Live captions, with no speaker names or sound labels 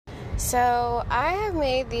So I have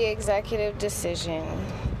made the executive decision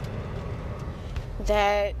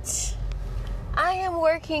that I am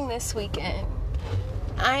working this weekend.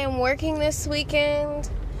 I am working this weekend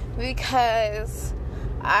because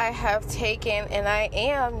I have taken, and I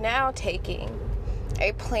am now taking,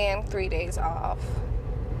 a planned 3 days off.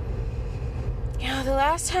 You know, the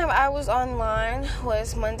last time I was online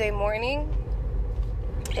was Monday morning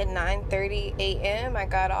at 9:30 a.m. I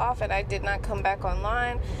got off and I did not come back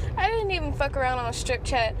online. I didn't even fuck around on Strip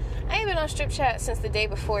Chat. I ain't been on Strip Chat since the day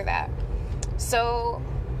before that. So,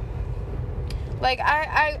 like,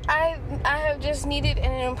 I have just needed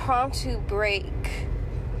an impromptu break.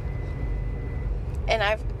 And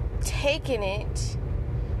I've taken it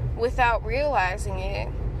without realizing it.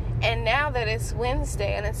 And now that it's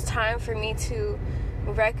Wednesday and it's time for me to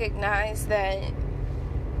recognize that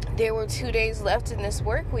there were 2 days left in this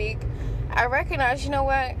work week, I recognize, you know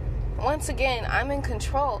what? Once again, I'm in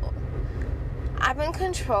control. I'm in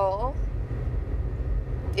control.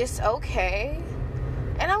 It's okay.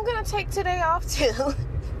 And I'm going to take today off too.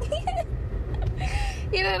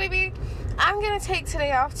 You know what I mean? I'm going to take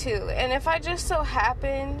today off too. And if I just so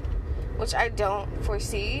happen, which I don't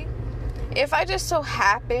foresee, if I just so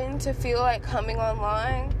happen to feel like coming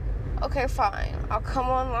online, okay, fine. I'll come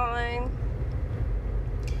online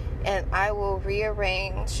and I will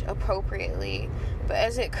rearrange appropriately. But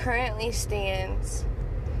as it currently stands,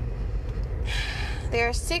 there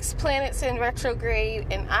are 6 planets in retrograde,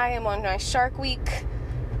 and I am on my Shark Week.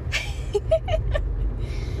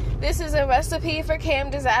 This is a recipe for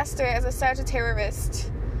cam disaster as a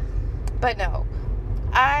Sagittarius. But no,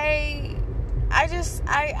 I haven't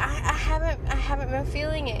been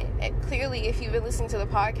feeling it. Clearly, if you've been listening to the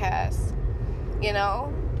podcast, you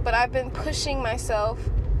know. But I've been pushing myself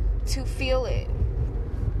to feel it.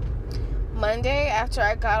 Monday, after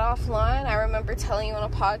I got offline, I remember telling you on a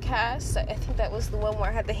podcast, I think that was the one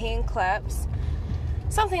where I had the hand claps,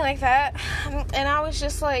 something like that, and I was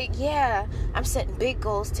just like, yeah, I'm setting big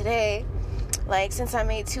goals today. Like, since I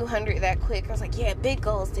made 200 that quick, I was like, yeah, big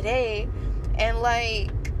goals today. And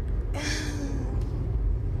like,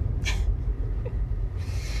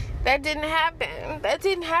 that didn't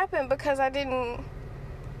happen because I didn't,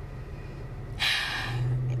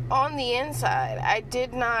 on the inside, I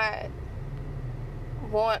did not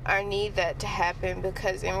want or need that to happen,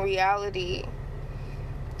 because in reality,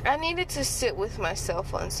 I needed to sit with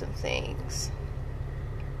myself on some things.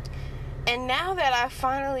 And now that I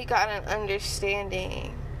finally got an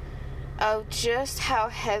understanding of just how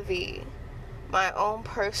heavy my own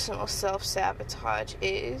personal self-sabotage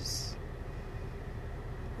is,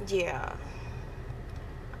 yeah,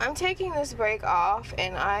 I'm taking this break off,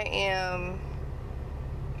 and I am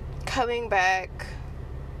coming back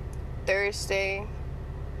Thursday,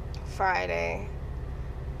 Friday,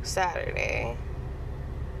 Saturday,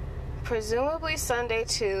 presumably Sunday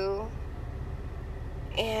too,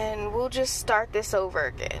 and we'll just start this over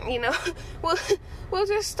again. You know, we'll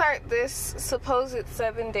just start this supposed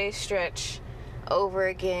 7-day stretch over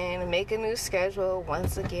again and make a new schedule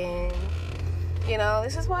once again. You know,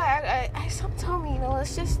 this is why someone told me, you know,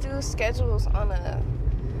 let's just do schedules on a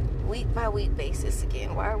week by week basis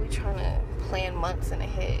again. Why are we trying to plan months in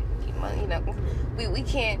ahead? You know, we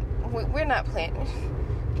can't. We're not planning.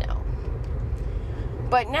 No.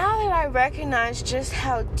 But now that I recognize just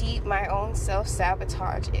how deep my own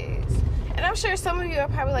self-sabotage is, and I'm sure some of you are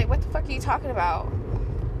probably like, what the fuck are you talking about?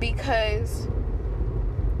 Because,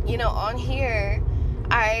 you know, on here,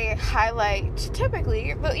 I highlight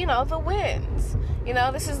typically, you know, the wins. You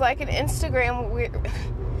know, this is like an Instagram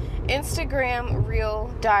reel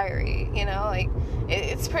diary, you know, like,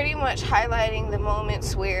 it's pretty much highlighting the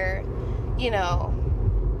moments where, you know,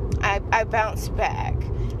 I bounce back.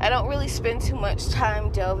 I don't really spend too much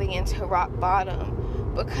time delving into rock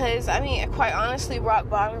bottom, because, I mean, quite honestly, rock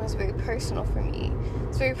bottom is very personal for me.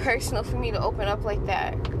 It's very personal for me to open up like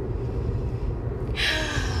that.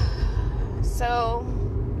 So,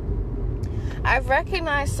 I've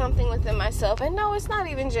recognized something within myself, and no, it's not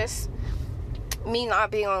even just me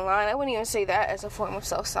not being online. I wouldn't even say that as a form of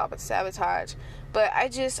self-sabotage, but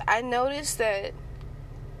I noticed that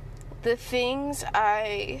the things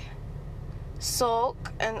I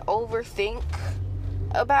sulk and overthink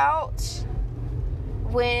about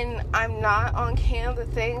when I'm not on cam, the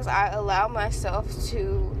things I allow myself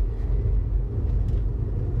to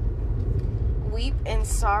weep in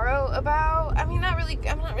sorrow about, I mean, I'm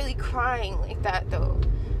not really crying like that though.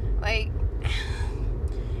 Like,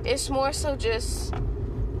 it's more so just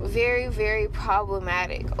very, very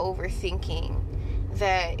problematic overthinking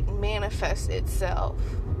that manifests itself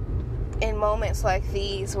in moments like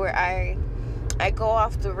these, where I I go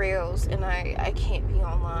off the rails and I can't be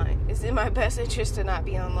online. It's in my best interest to not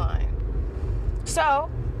be online. So,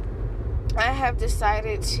 I have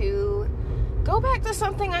decided to go back to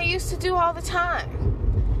something I used to do all the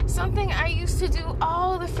time. Something I used to do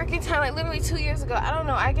all the freaking time, like literally 2 years ago. I don't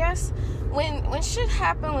know, I guess when shit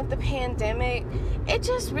happened with the pandemic, it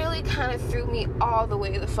just really kind of threw me all the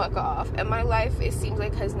way the fuck off. And my life, it seems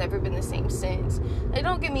like, has never been the same since. Like,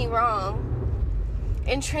 don't get me wrong.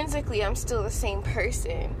 Intrinsically, I'm still the same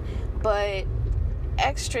person. But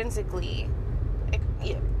extrinsically,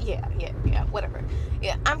 yeah, whatever.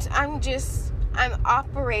 Yeah, I'm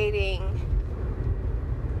operating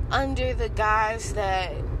under the guise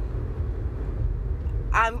that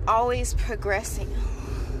I'm always progressing.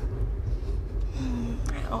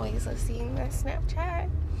 I always love seeing my Snapchat.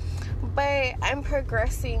 But I'm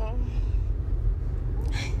progressing.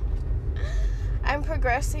 I'm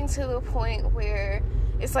progressing to the point where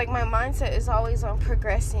it's like my mindset is always on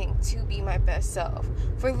progressing to be my best self.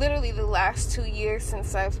 For literally the last 2 years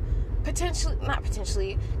since I've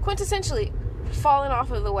quintessentially fallen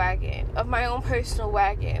off of the wagon, of my own personal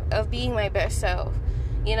wagon, of being my best self.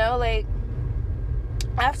 You know, like,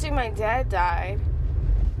 after my dad died,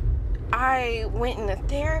 I went into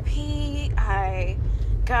therapy, I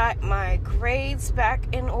got my grades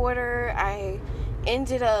back in order, I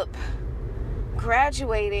ended up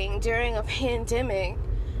graduating during a pandemic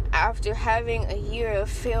after having a year of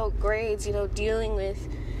failed grades, you know, dealing with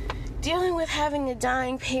having a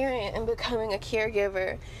dying parent and becoming a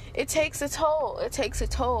caregiver. It takes a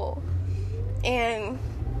toll. And,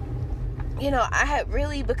 you know, I had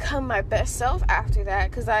really become my best self after that,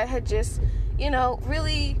 because I had just, you know,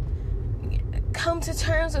 really come to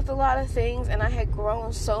terms with a lot of things, and I had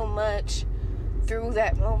grown so much through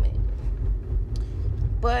that moment.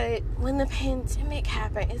 But when the pandemic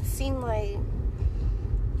happened, it seemed like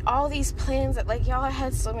all these plans that, like, y'all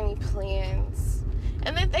had so many plans,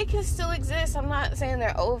 and that they can still exist. I'm not saying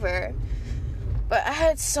they're over, but I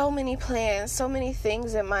had so many plans, so many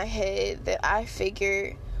things in my head that I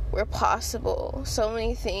figured were possible, so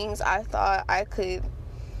many things I thought I could.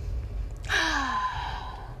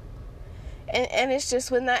 And it's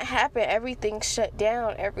just, when that happened, everything shut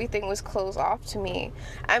down. Everything was closed off to me.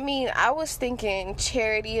 I mean, I was thinking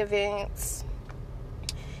charity events,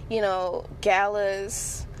 you know,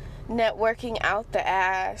 galas, networking out the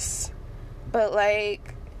ass. But,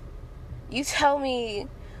 like, you tell me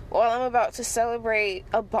while I'm about to celebrate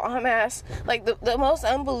a bomb-ass, like, the most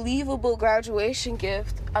unbelievable graduation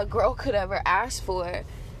gift a girl could ever ask for,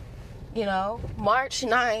 you know, March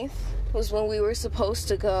 9th was when we were supposed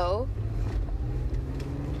to go.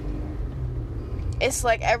 It's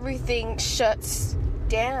like everything shuts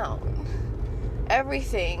down.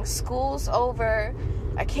 Everything. School's over.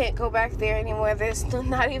 I can't go back there anymore. There's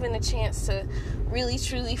not even a chance to really,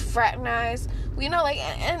 truly fraternize. You know, like,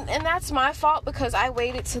 and that's my fault, because I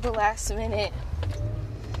waited to the last minute.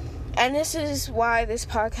 And this is why this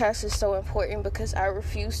podcast is so important, because I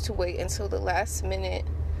refuse to wait until the last minute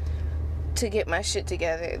to get my shit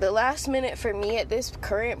together. The last minute for me at this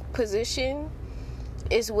current position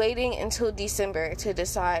is waiting until December to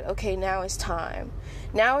decide, okay, now it's time.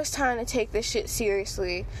 Now it's time to take this shit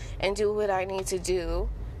seriously and do what I need to do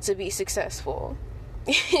to be successful.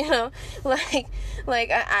 You know, like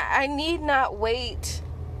I need not wait.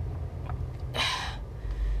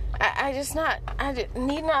 I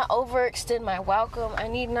need not overextend my welcome. I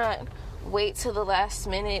need not wait till the last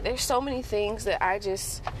minute. There's so many things that I've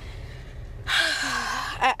just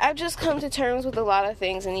come to terms with a lot of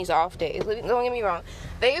things in these off days. Don't get me wrong.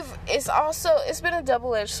 It's been a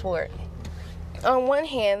double-edged sword. On one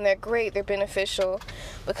hand, they're great, they're beneficial,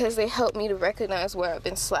 because they help me to recognize where I've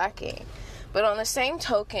been slacking. But on the same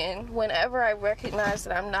token, whenever I recognize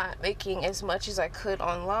that I'm not making as much as I could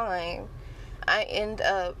online, I end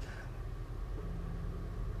up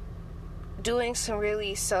doing some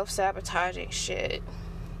really self-sabotaging shit.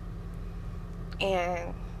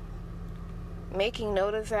 And making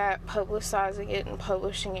note of that, publicizing it, and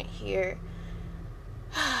publishing it here.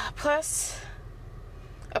 Plus,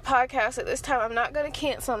 a podcast at this time I'm not going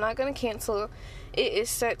to cancel. It is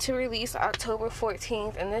set to release October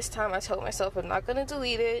 14th, and this time I told myself I'm not going to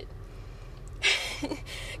delete it.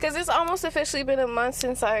 Because it's almost officially been a month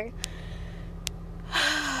since I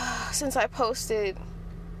posted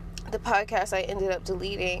the podcast I ended up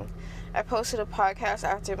deleting. I posted a podcast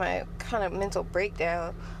after my kind of mental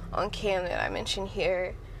breakdown on Cam that I mentioned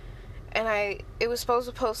here. And it was supposed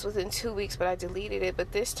to post within 2 weeks, but I deleted it.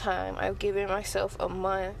 But this time, I've given myself a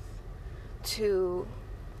month to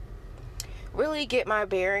really get my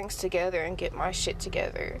bearings together and get my shit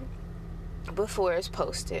together. before it's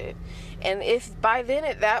posted. And if by then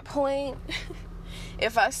at that point,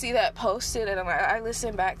 if I see that posted and I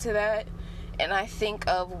listen back to that and I think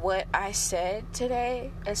of what I said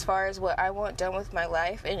today as far as what I want done with my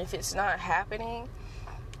life, and if it's not happening,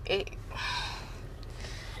 I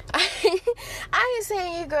ain't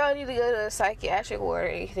saying your girl need to go to a psychiatric ward or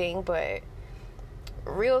anything, but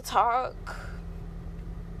real talk,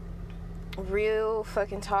 real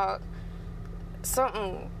fucking talk,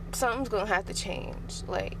 something's gonna have to change.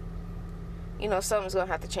 Like, you know, something's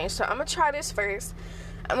gonna have to change. So I'm gonna try this first.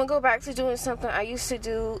 I'm gonna go back to doing something I used to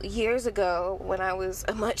do years ago when I was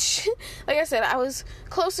a much, like I said, I was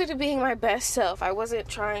closer to being my best self. I wasn't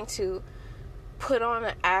trying to put on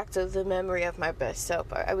an act of the memory of my best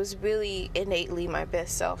self. I was really innately my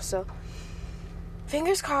best self. So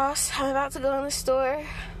fingers crossed. I'm about to go in the store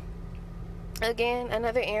again,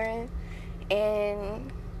 another errand,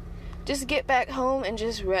 and just get back home and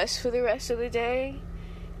just rest for the rest of the day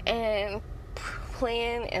and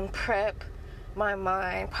plan and prep my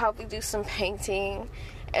mind, probably do some painting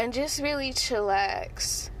and just really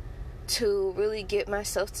chillax to really get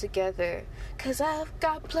myself together, cause I've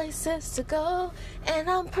got places to go and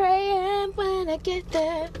I'm praying when I get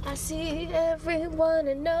there I see everyone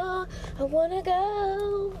I know I wanna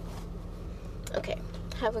go. Okay,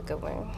 have a good one.